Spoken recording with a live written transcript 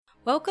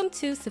Welcome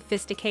to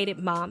Sophisticated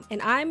Mom,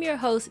 and I'm your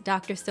host,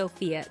 Dr.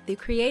 Sophia, the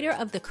creator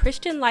of the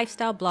Christian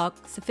lifestyle blog,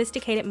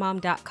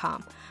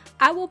 sophisticatedmom.com.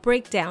 I will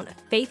break down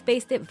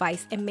faith-based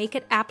advice and make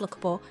it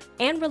applicable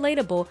and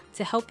relatable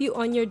to help you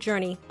on your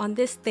journey on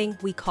this thing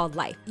we call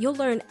life. You'll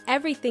learn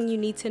everything you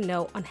need to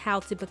know on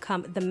how to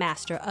become the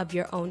master of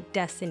your own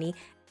destiny.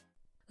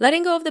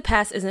 Letting go of the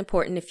past is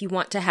important if you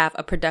want to have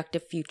a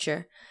productive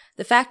future.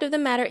 The fact of the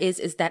matter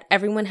is that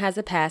everyone has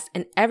a past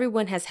and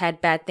everyone has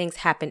had bad things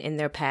happen in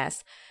their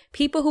past.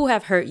 People who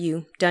have hurt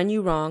you, done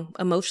you wrong,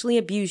 emotionally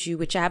abused you,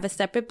 which I have a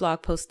separate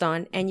blog post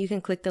on, and you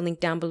can click the link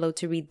down below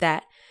to read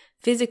that,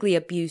 physically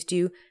abused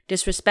you,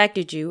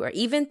 disrespected you, or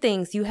even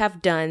things you have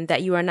done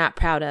that you are not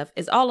proud of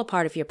is all a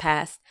part of your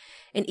past.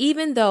 And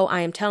even though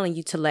I am telling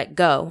you to let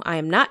go, I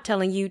am not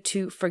telling you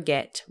to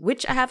forget,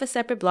 which I have a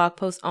separate blog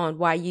post on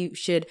why you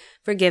should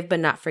forgive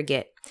but not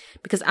forget.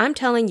 Because I'm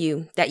telling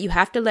you that you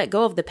have to let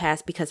go of the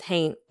past because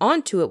hanging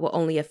on to it will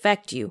only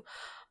affect you.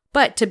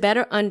 But to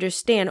better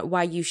understand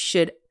why you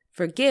should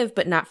forgive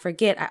but not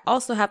forget, I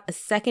also have a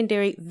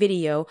secondary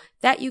video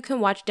that you can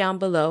watch down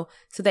below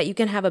so that you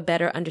can have a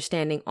better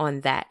understanding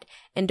on that.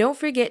 And don't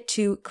forget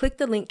to click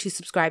the link to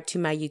subscribe to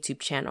my YouTube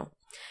channel.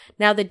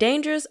 Now, the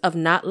dangers of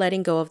not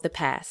letting go of the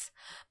past.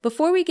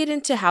 Before we get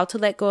into how to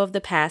let go of the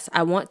past,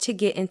 I want to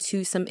get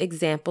into some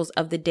examples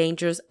of the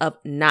dangers of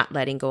not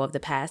letting go of the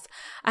past.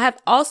 I have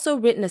also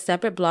written a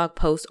separate blog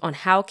post on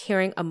how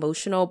carrying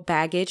emotional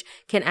baggage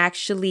can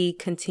actually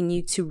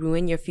continue to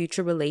ruin your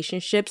future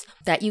relationships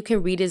that you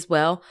can read as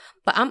well.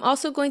 But I'm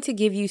also going to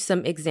give you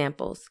some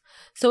examples.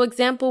 So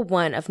example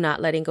 1 of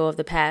not letting go of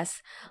the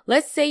past.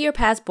 Let's say your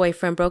past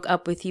boyfriend broke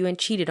up with you and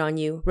cheated on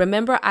you.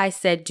 Remember, I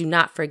said do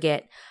not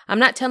forget. I'm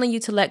not telling you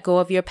to let go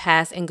of your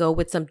past and go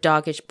with some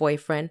doggish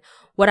boyfriend.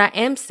 What I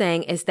am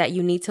saying is that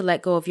you need to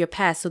let go of your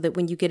past so that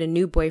when you get a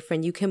new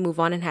boyfriend, you can move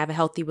on and have a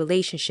healthy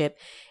relationship.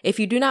 If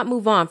you do not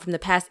move on from the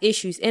past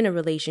issues in a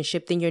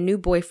relationship, then your new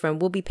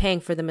boyfriend will be paying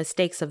for the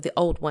mistakes of the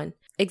old one.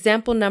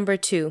 Example number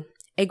 2.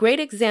 A great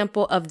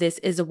example of this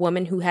is a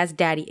woman who has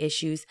daddy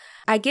issues.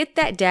 I get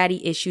that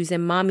daddy issues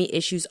and mommy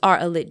issues are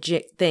a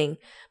legit thing,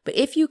 but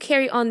if you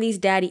carry on these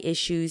daddy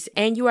issues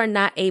and you are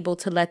not able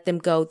to let them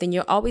go, then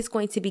you're always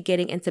going to be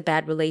getting into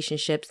bad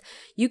relationships.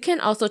 You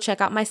can also check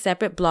out my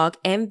separate blog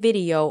and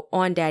video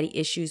on daddy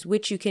issues,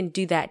 which you can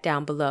do that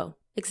down below.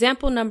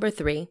 Example number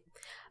 3.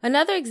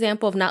 Another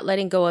example of not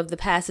letting go of the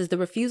past is the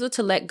refusal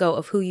to let go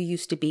of who you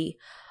used to be.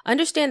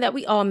 Understand that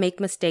we all make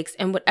mistakes,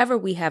 and whatever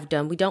we have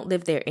done, we don't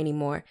live there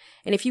anymore.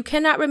 And if you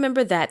cannot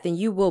remember that, then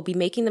you will be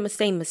making the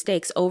same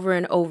mistakes over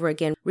and over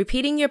again,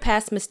 repeating your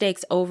past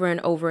mistakes over and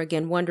over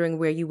again, wondering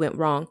where you went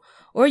wrong.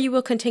 Or you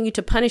will continue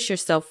to punish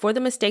yourself for the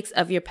mistakes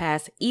of your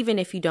past, even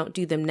if you don't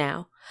do them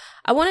now.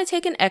 I want to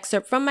take an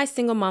excerpt from my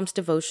Single Mom's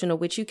Devotional,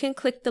 which you can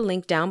click the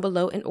link down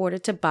below in order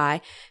to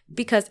buy,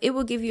 because it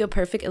will give you a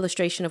perfect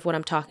illustration of what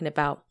I'm talking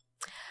about.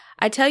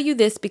 I tell you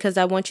this because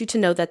I want you to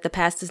know that the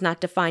past does not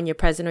define your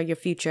present or your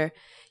future.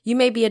 You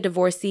may be a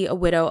divorcee, a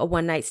widow, a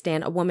one-night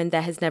stand, a woman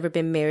that has never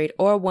been married,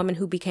 or a woman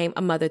who became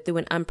a mother through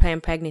an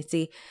unplanned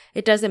pregnancy.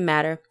 It doesn't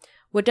matter.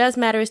 What does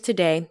matter is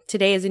today.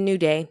 Today is a new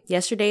day.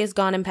 Yesterday is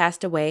gone and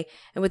passed away.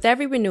 And with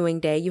every renewing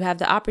day, you have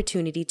the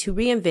opportunity to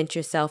reinvent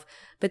yourself.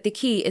 But the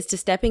key is to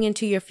stepping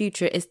into your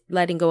future is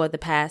letting go of the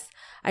past.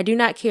 I do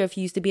not care if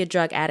you used to be a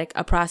drug addict,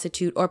 a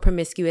prostitute, or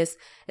promiscuous.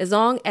 As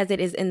long as it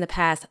is in the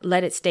past,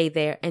 let it stay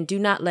there and do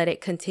not let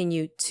it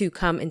continue to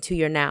come into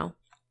your now.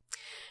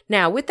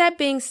 Now, with that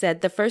being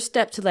said, the first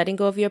step to letting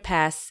go of your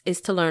past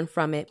is to learn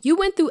from it. You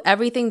went through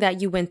everything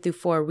that you went through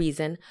for a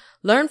reason.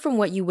 Learn from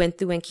what you went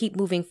through and keep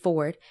moving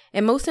forward.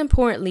 And most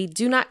importantly,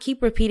 do not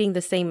keep repeating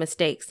the same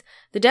mistakes.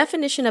 The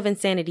definition of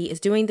insanity is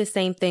doing the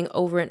same thing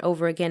over and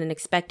over again and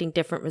expecting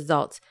different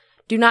results.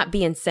 Do not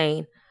be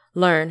insane.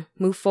 Learn,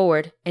 move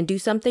forward, and do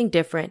something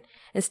different.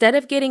 Instead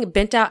of getting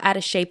bent out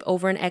of shape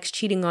over an ex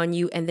cheating on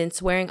you and then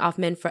swearing off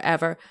men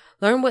forever,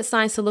 learn what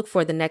signs to look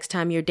for the next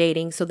time you're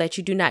dating so that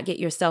you do not get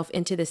yourself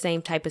into the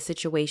same type of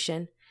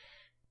situation.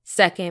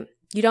 Second,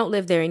 you don't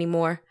live there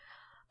anymore.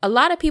 A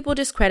lot of people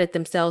discredit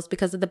themselves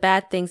because of the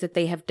bad things that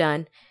they have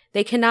done.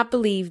 They cannot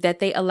believe that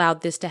they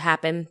allowed this to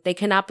happen. They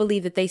cannot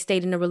believe that they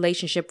stayed in a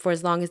relationship for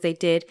as long as they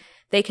did.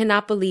 They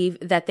cannot believe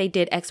that they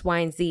did X, Y,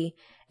 and Z.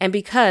 And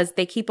because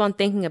they keep on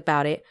thinking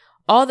about it,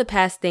 all the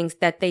past things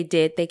that they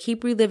did, they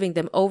keep reliving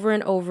them over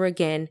and over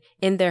again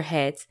in their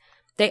heads.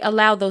 They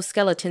allow those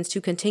skeletons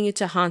to continue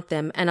to haunt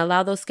them and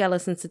allow those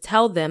skeletons to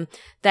tell them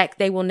that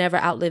they will never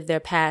outlive their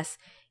past,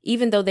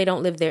 even though they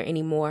don't live there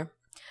anymore.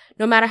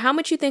 No matter how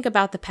much you think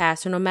about the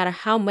past or no matter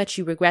how much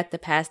you regret the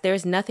past, there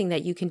is nothing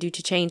that you can do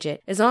to change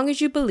it. As long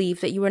as you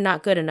believe that you are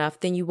not good enough,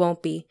 then you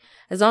won't be.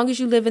 As long as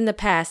you live in the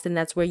past, then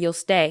that's where you'll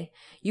stay.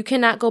 You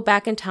cannot go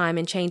back in time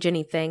and change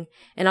anything.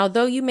 And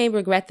although you may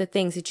regret the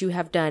things that you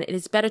have done, it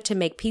is better to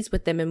make peace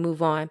with them and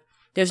move on.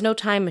 There's no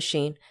time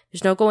machine.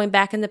 There's no going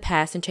back in the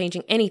past and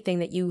changing anything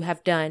that you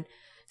have done.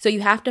 So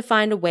you have to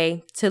find a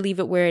way to leave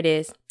it where it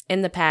is,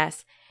 in the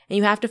past. And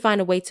you have to find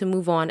a way to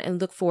move on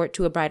and look forward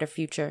to a brighter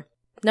future.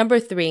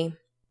 Number 3,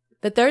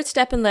 the third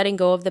step in letting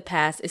go of the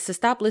past is to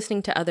stop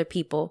listening to other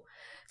people.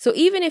 So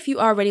even if you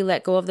already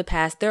let go of the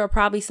past, there are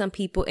probably some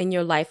people in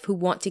your life who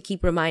want to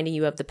keep reminding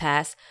you of the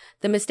past,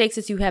 the mistakes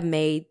that you have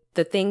made,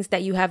 the things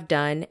that you have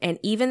done, and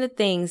even the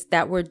things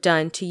that were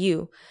done to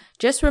you.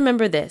 Just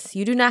remember this: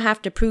 you do not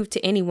have to prove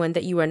to anyone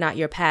that you are not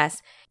your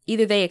past.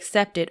 Either they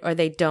accept it or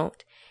they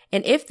don't.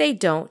 And if they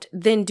don't,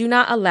 then do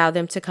not allow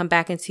them to come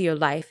back into your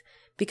life.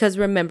 Because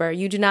remember,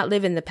 you do not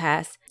live in the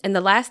past. And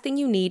the last thing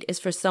you need is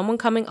for someone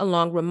coming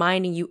along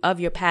reminding you of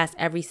your past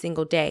every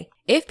single day.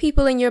 If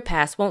people in your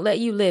past won't let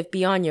you live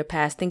beyond your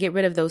past, then get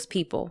rid of those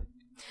people.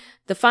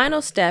 The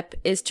final step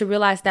is to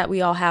realize that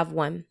we all have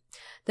one.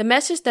 The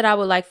message that I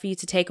would like for you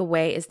to take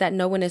away is that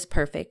no one is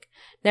perfect.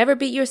 Never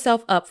beat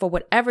yourself up for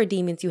whatever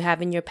demons you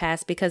have in your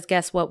past, because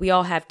guess what? We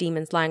all have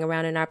demons lying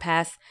around in our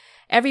past.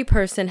 Every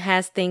person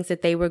has things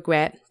that they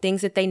regret,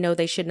 things that they know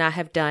they should not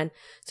have done.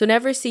 So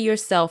never see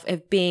yourself as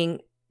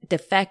being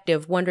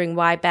defective, wondering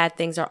why bad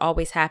things are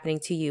always happening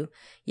to you.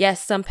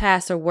 Yes, some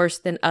pasts are worse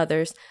than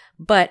others,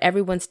 but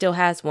everyone still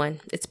has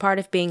one. It's part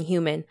of being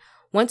human.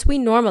 Once we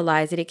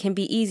normalize it, it can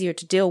be easier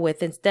to deal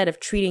with instead of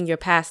treating your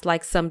past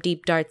like some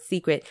deep, dark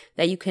secret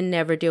that you can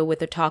never deal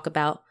with or talk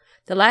about.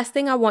 The last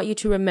thing I want you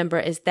to remember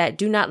is that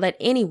do not let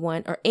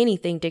anyone or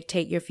anything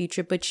dictate your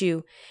future but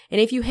you. And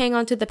if you hang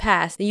on to the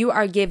past, then you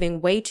are giving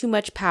way too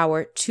much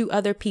power to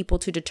other people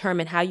to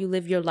determine how you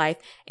live your life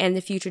and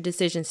the future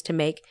decisions to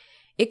make.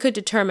 It could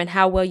determine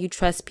how well you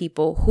trust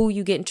people, who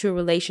you get into a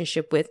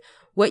relationship with,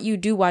 what you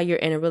do while you're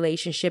in a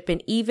relationship,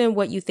 and even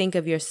what you think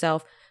of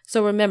yourself.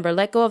 So remember,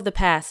 let go of the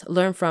past,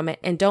 learn from it,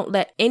 and don't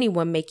let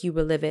anyone make you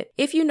relive it.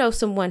 If you know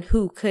someone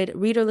who could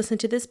read or listen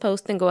to this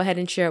post, then go ahead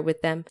and share it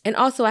with them. And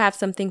also, I have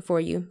something for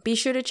you. Be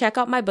sure to check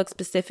out my book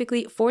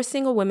specifically for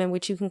single women,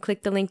 which you can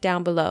click the link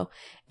down below.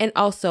 And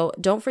also,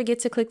 don't forget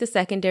to click the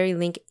secondary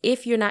link.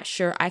 If you're not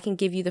sure, I can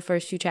give you the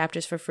first few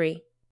chapters for free.